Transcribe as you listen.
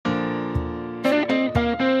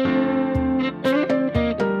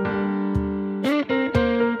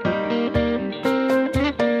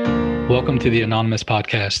Welcome to the Anonymous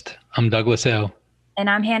Podcast. I'm Douglas L. And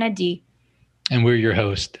I'm Hannah D. And we're your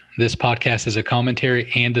host. This podcast is a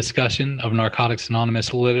commentary and discussion of Narcotics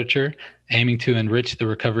Anonymous literature, aiming to enrich the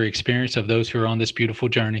recovery experience of those who are on this beautiful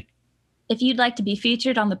journey. If you'd like to be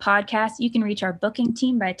featured on the podcast, you can reach our booking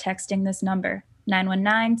team by texting this number,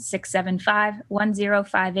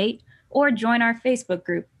 919-675-1058, or join our Facebook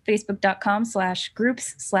group,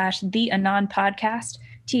 facebook.com/groups/The Anon Podcast,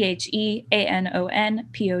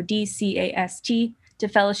 TheAnonPodcast, to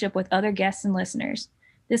fellowship with other guests and listeners.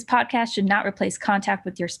 This podcast should not replace contact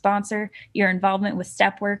with your sponsor, your involvement with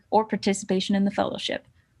step work, or participation in the fellowship.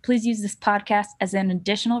 Please use this podcast as an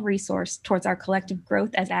additional resource towards our collective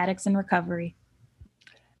growth as addicts in recovery.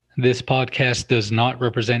 This podcast does not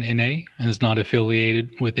represent NA and is not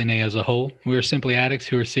affiliated with NA as a whole. We are simply addicts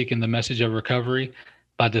who are seeking the message of recovery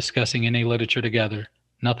by discussing NA literature together.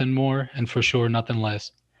 Nothing more, and for sure, nothing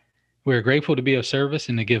less. We are grateful to be of service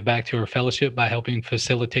and to give back to our fellowship by helping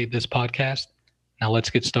facilitate this podcast. Now let's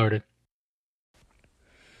get started.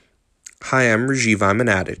 Hi, I'm Rajiv. I'm an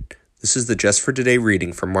addict. This is the Just for Today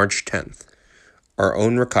reading for March 10th. Our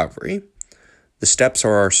own recovery. The steps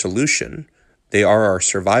are our solution. They are our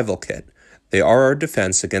survival kit. They are our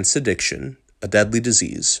defense against addiction, a deadly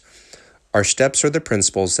disease. Our steps are the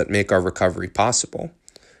principles that make our recovery possible.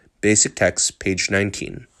 Basic text, page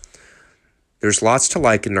 19. There's lots to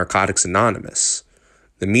like in Narcotics Anonymous.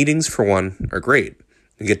 The meetings, for one, are great.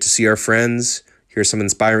 We get to see our friends, hear some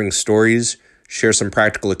inspiring stories, share some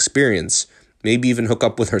practical experience, maybe even hook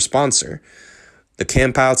up with our sponsor. The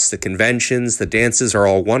campouts, the conventions, the dances are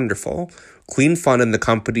all wonderful, clean fun in the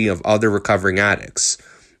company of other recovering addicts.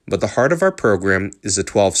 But the heart of our program is the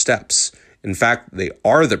 12 steps. In fact, they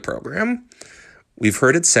are the program. We've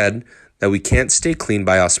heard it said that we can't stay clean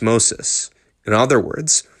by osmosis. In other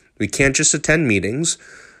words, we can't just attend meetings,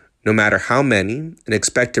 no matter how many, and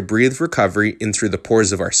expect to breathe recovery in through the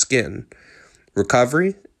pores of our skin.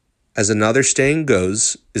 Recovery, as another saying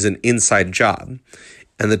goes, is an inside job,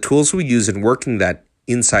 and the tools we use in working that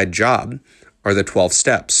inside job are the 12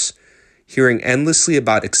 steps. Hearing endlessly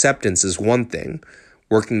about acceptance is one thing.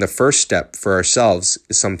 Working the first step for ourselves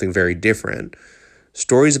is something very different.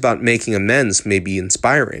 Stories about making amends may be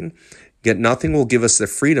inspiring, yet nothing will give us the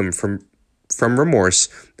freedom from remorse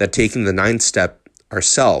that taking the 9th step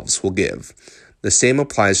ourselves will give. The same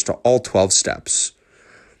applies to all 12 steps.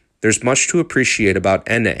 There's much to appreciate about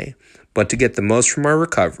NA, but to get the most from our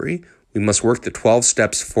recovery, we must work the 12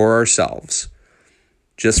 steps for ourselves.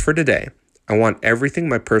 Just for today, I want everything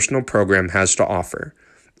my personal program has to offer.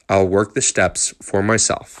 I'll work the steps for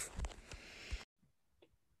myself.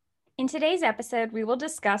 In today's episode, we will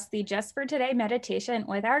discuss the Just for Today meditation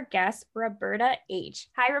with our guest, Roberta H.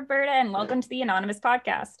 Hi, Roberta, and welcome to the Anonymous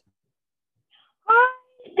Podcast. Hi,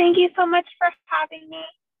 thank you so much for having me.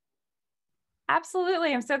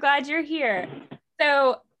 Absolutely. I'm so glad you're here.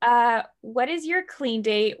 So what is your clean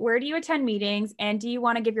date? Where do you attend meetings? And do you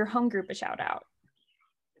want to give your home group a shout out?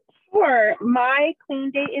 Sure. My clean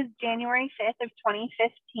date is January 5th of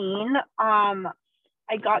 2015.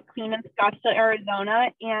 I got clean in Scottsdale,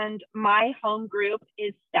 Arizona, and my home group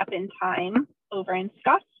is Step in Time over in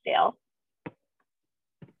Scottsdale.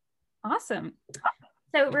 Awesome.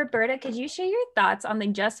 So Roberta, could you share your thoughts on the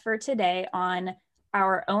Just for Today on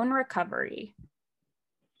our own recovery?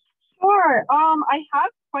 Sure. I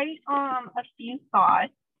have quite a few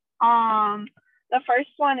thoughts. The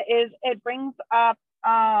first one is it brings up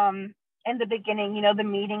in the beginning, the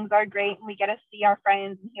meetings are great and we get to see our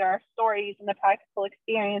friends and hear our stories and the practical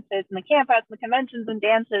experiences and the campouts and the conventions and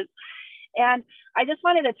dances. And I just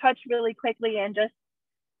wanted to touch really quickly and just,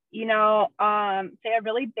 say a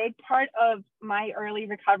really big part of my early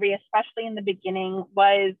recovery, especially in the beginning,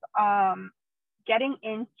 was getting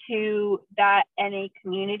into that NA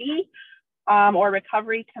community or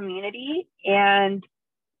recovery community and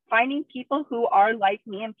finding people who are like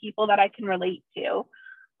me and people that I can relate to.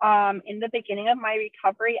 In the beginning of my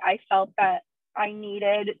recovery, I felt that I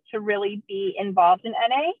needed to really be involved in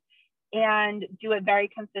NA and do it very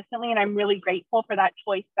consistently. And I'm really grateful for that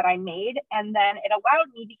choice that I made. And then it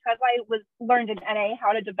allowed me, because I learned in NA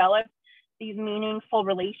how to develop these meaningful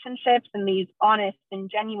relationships and these honest and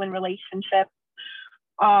genuine relationships.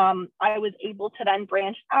 I was able to then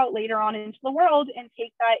branch out later on into the world and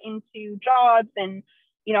take that into jobs and,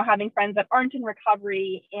 having friends that aren't in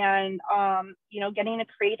recovery and, getting to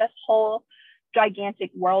create this whole gigantic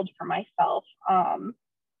world for myself.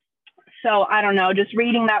 So I don't know, just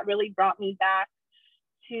reading that really brought me back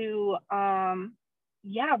to, to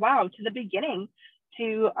the beginning,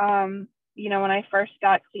 to, when I first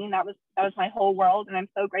got clean, that was my whole world. And I'm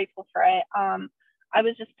so grateful for it. I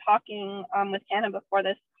was just talking with Hannah before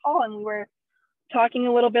this call, and we were talking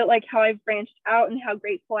a little bit like how I've branched out and how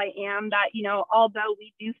grateful I am that, although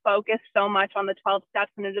we do focus so much on the 12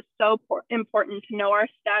 steps, and it is so important to know our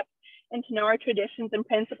steps and to know our traditions and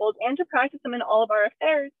principles and to practice them in all of our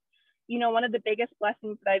affairs. One of the biggest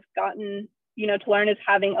blessings that I've gotten, to learn is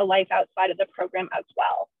having a life outside of the program as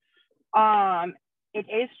well. It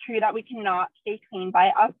is true that we cannot stay clean by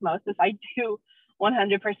osmosis. I do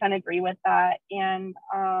 100% agree with that. And,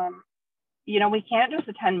 we can't just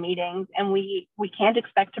attend meetings, and we can't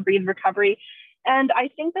expect to breathe recovery. And I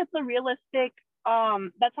think that's a realistic,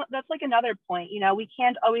 that's like another point, we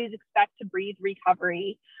can't always expect to breathe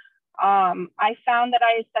recovery. I found that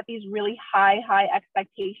I set these really high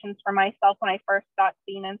expectations for myself when I first got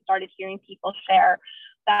clean and started hearing people share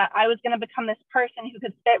that I was going to become this person who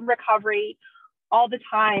could fit recovery all the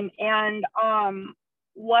time. And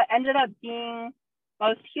what ended up being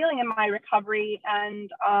most healing in my recovery and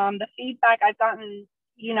the feedback I've gotten,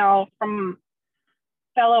 from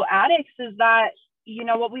fellow addicts is that,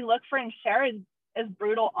 what we look for and share is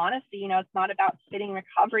brutal honesty. It's not about fitting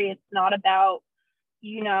recovery. It's not about,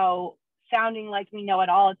 sounding like we know it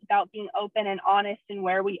all. It's about being open and honest in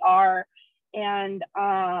where we are and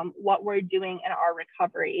what we're doing in our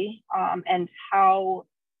recovery and how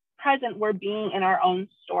present we're being in our own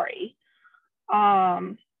story.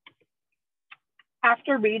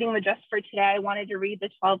 After reading the Just for Today, I wanted to read the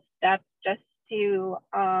 12 steps just to,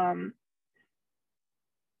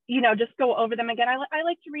 just go over them again. I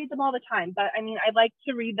like to read them all the time, but I like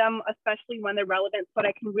to read them, especially when they're relevant, so that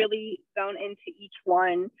I can really zone into each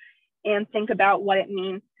one and think about what it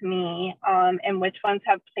means to me and which ones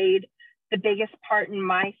have played the biggest part in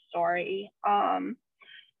my story. And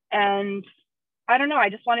I don't know, I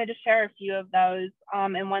just wanted to share a few of those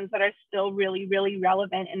and ones that are still really, really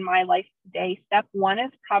relevant in my life today. Step one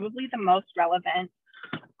is probably the most relevant.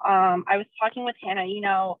 I was talking with Hannah,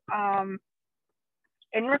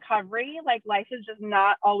 in recovery, like life is just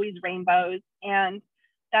not always rainbows, and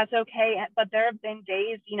that's okay. But there have been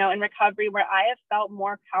days, in recovery where I have felt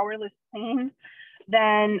more powerless clean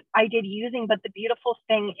than I did using. But the beautiful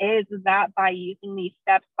thing is that by using these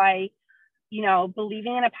steps, by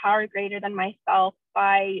believing in a power greater than myself,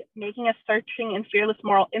 by making a searching and fearless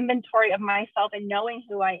moral inventory of myself and knowing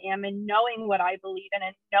who I am and knowing what I believe in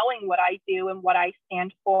and knowing what I do and what I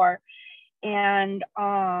stand for. And,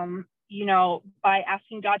 by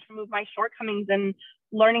asking God to remove my shortcomings and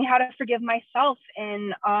learning how to forgive myself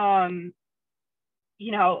in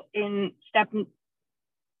step, in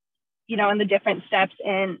the different steps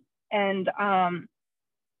and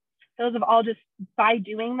those have all just, by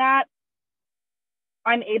doing that,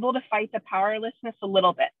 I'm able to fight the powerlessness a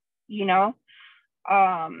little bit,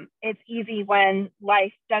 it's easy when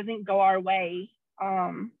life doesn't go our way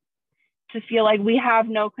to feel like we have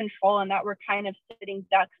no control and that we're kind of sitting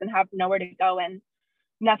ducks and have nowhere to go and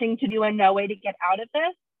nothing to do and no way to get out of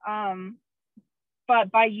this. But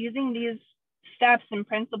by using these steps and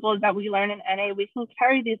principles that we learn in NA, we can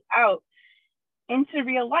carry these out into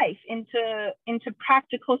real life, into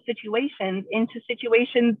practical situations, into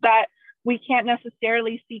situations that we can't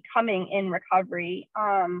necessarily see coming in recovery.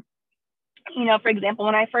 For example,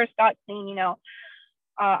 when I first got clean,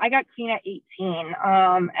 I got clean at 18.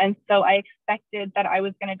 And so I expected that I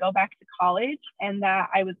was going to go back to college and that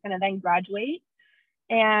I was going to then graduate.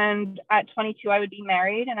 And at 22, I would be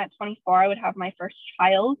married. And at 24, I would have my first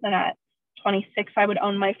child. And at 26, I would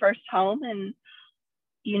own my first home. And,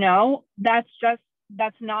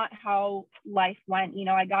 that's not how life went.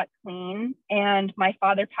 I got clean and my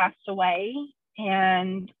father passed away.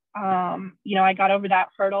 And, I got over that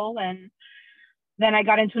hurdle. And then I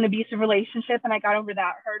got into an abusive relationship and I got over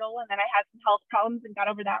that hurdle. And then I had some health problems and got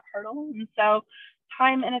over that hurdle. And so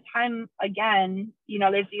time and time again,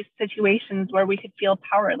 there's these situations where we could feel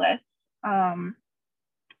powerless.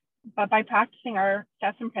 But by practicing our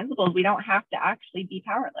steps and principles, we don't have to actually be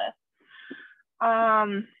powerless.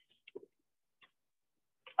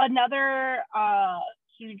 Another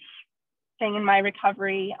huge thing in my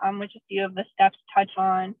recovery, which a few of the steps touch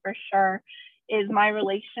on for sure, is my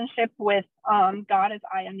relationship with God as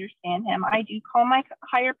I understand him. I do call my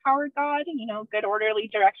higher power God, good orderly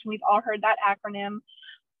direction. We've all heard that acronym.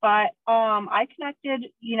 But I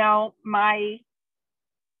connected, my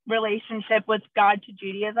relationship with God to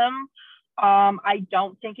Judaism. I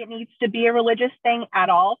don't think it needs to be a religious thing at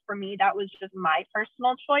all. For me, that was just my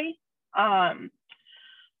personal choice.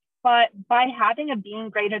 But by having a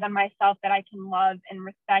being greater than myself that I can love and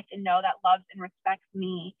respect and know that loves and respects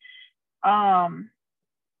me, that's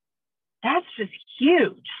just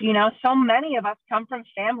huge. So many of us come from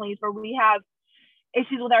families where we have,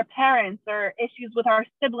 issues with our parents or issues with our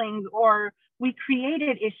siblings, or we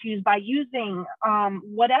created issues by using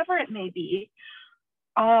whatever it may be.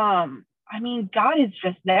 I mean, God is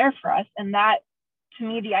just there for us. And that, to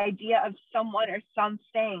me, the idea of someone or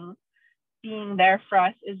something being there for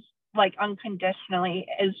us is like unconditionally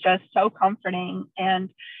is just so comforting. And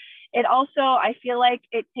it also, I feel like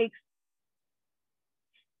it takes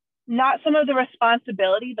not some of the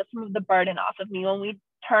responsibility, but some of the burden off of me. When we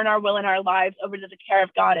turn our will and our lives over to the care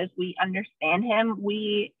of God as we understand him,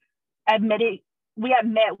 we admit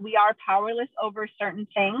we are powerless over certain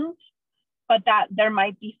things, but that there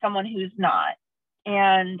might be someone who's not.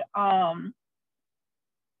 And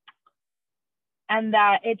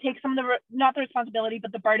that it takes some of the, not the responsibility,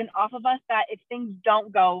 but the burden off of us, that if things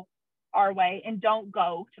don't go our way and don't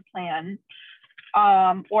go to plan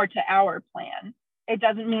or to our plan, it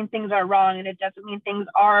doesn't mean things are wrong, and it doesn't mean things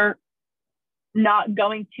are not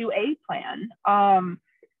going to a plan.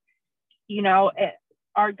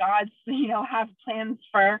 Our gods, have plans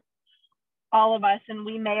for all of us, and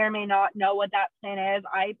we may or may not know what that plan is.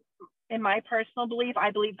 In my personal belief,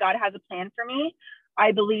 I believe God has a plan for me.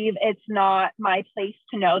 I believe it's not my place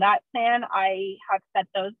to know that plan. I have set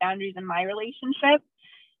those boundaries in my relationship,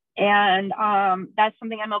 and that's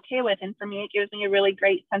something I'm okay with. And for me, it gives me a really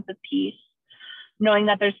great sense of peace, knowing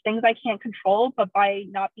that there's things I can't control, but by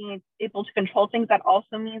not being able to control things, that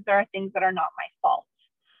also means there are things that are not my fault.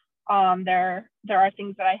 There are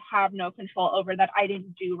things that I have no control over that I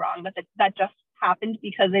didn't do wrong, but that just happened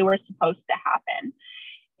because they were supposed to happen.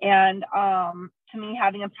 And to me,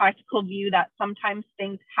 having a practical view that sometimes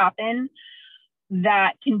things happen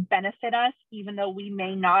that can benefit us, even though we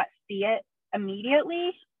may not see it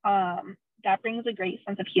immediately, that brings a great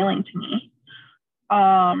sense of healing to me.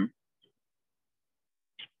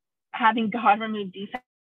 Having God remove defense,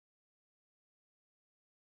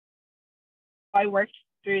 I worked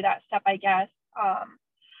through that step, I guess.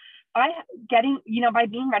 By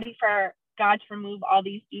being ready for God to remove all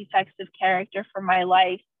these defects of character from my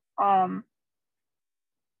life. How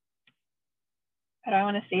do I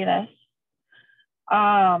want to say this?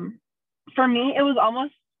 For me, it was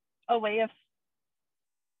almost a way of,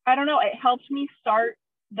 I don't know, it helped me start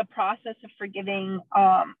the process of forgiving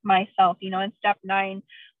myself. In step 9,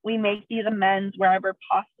 we make these amends wherever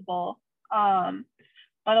possible.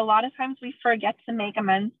 But a lot of times we forget to make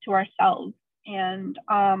amends to ourselves. And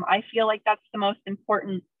I feel like that's the most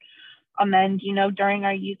important amend. During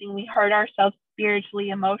our using, we hurt ourselves spiritually,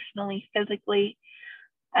 emotionally, physically.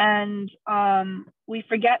 And we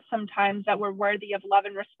forget sometimes that we're worthy of love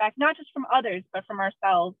and respect, not just from others, but from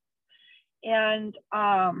ourselves. And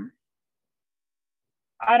I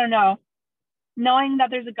don't know, knowing that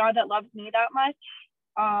there's a God that loves me that much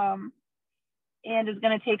and is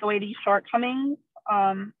going to take away these shortcomings,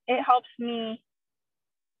 it helps me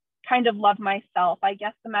kind of love myself. I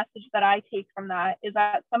guess the message that I take from that is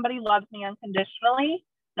that somebody loves me unconditionally,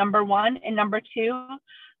 number one, and number two,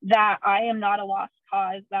 that I am not a lost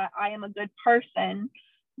cause, that I am a good person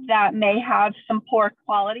that may have some poor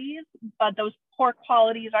qualities, but those poor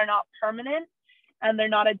qualities are not permanent and they're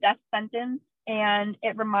not a death sentence. And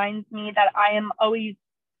it reminds me that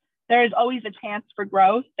there is always a chance for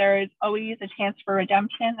growth. There is always a chance for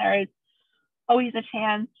redemption. There is always a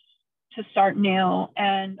chance to start new.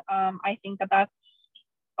 And I think that that's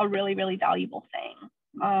a really, really valuable thing.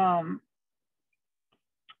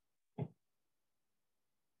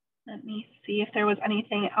 Let me see if there was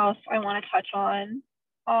anything else I want to touch on.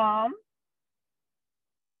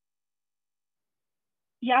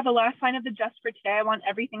 The last line of the Just for Today, I want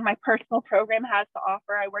everything my personal program has to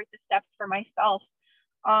offer. I work the steps for myself.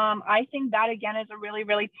 I think that, again, is a really,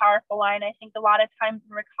 really powerful line. I think a lot of times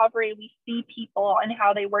in recovery, we see people and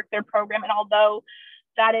how they work their program. And although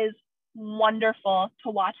that is wonderful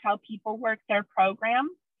to watch how people work their program,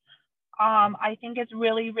 I think it's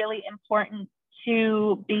really, really important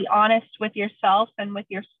to be honest with yourself and with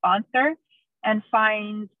your sponsor and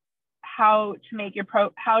find how to make the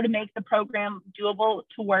program doable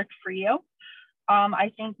to work for you.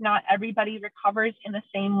 I think not everybody recovers in the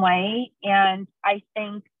same way. And I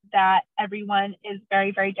think that everyone is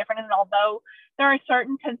very, very different. And although there are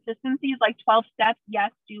certain consistencies, like 12 steps,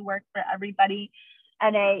 yes, do work for everybody.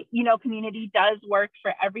 And community does work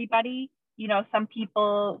for everybody. Some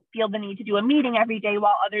people feel the need to do a meeting every day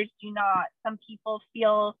while others do not. Some people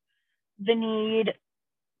feel the need,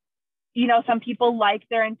 some people like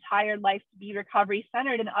their entire life to be recovery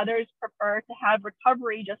centered, and others prefer to have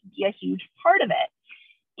recovery just be a huge part of it.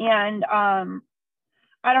 And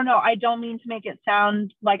I don't know, I don't mean to make it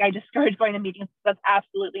sound like I discourage going to meetings. That's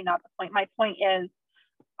absolutely not the point. My point is,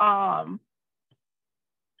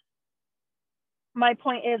 my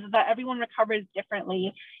point is that everyone recovers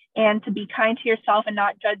differently, and to be kind to yourself and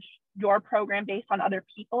not judge your program based on other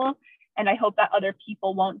people. And I hope that other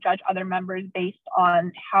people won't judge other members based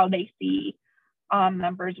on how they see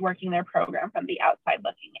members working their program from the outside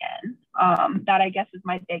looking in. That I guess is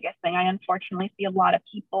my biggest thing. I unfortunately see a lot of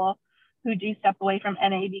people who do step away from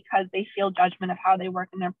NA because they feel judgment of how they work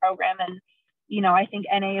in their program. And, I think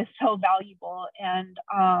NA is so valuable, and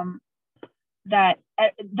that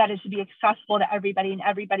it should be accessible to everybody, and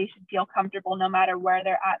everybody should feel comfortable no matter where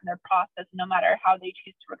they're at in their process, no matter how they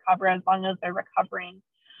choose to recover, as long as they're recovering,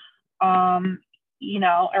 or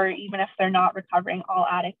even if they're not recovering, all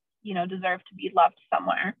addicts, deserve to be loved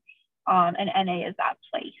somewhere. And NA is that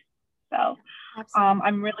place. So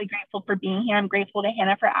I'm really grateful for being here. I'm grateful to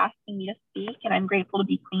Hannah for asking me to speak, and I'm grateful to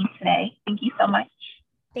be clean today. Thank you so much.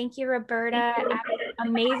 Thank you, Roberta.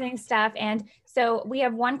 Amazing stuff. And so we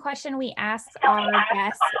have one question we ask our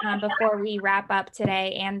guests before we wrap up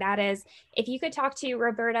today. And that is, if you could talk to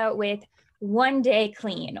Roberta with 1 day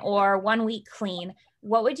clean or 1 week clean,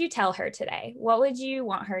 what would you tell her today? What would you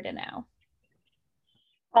want her to know?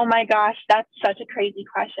 Oh my gosh, that's such a crazy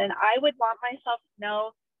question. I would want myself to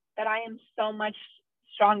know that I am so much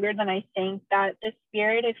stronger than I think, that the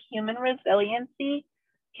spirit of human resiliency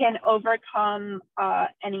can overcome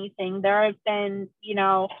anything. There have been,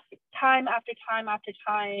 time after time after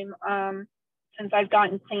time since I've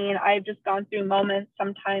gotten clean, I've just gone through moments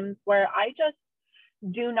sometimes where I just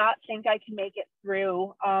do not think I can make it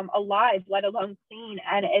through alive, let alone clean.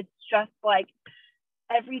 And it's just like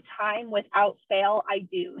every time without fail, I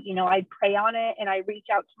do. I pray on it, and I reach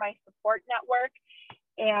out to my support network,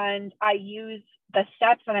 and I use the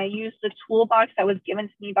steps, and I use the toolbox that was given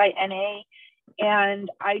to me by NA. And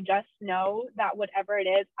I just know that whatever it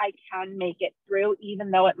is, I can make it through, even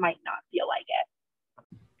though it might not feel like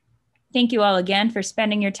it. Thank you all again for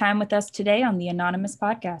spending your time with us today on the Anonymous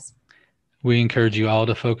Podcast. We encourage you all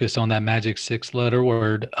to focus on that magic 6-letter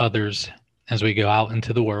word, others, as we go out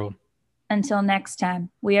into the world. Until next time,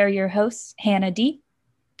 we are your hosts, Hannah D.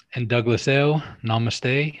 And Douglas L.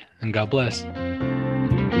 Namaste, and God bless.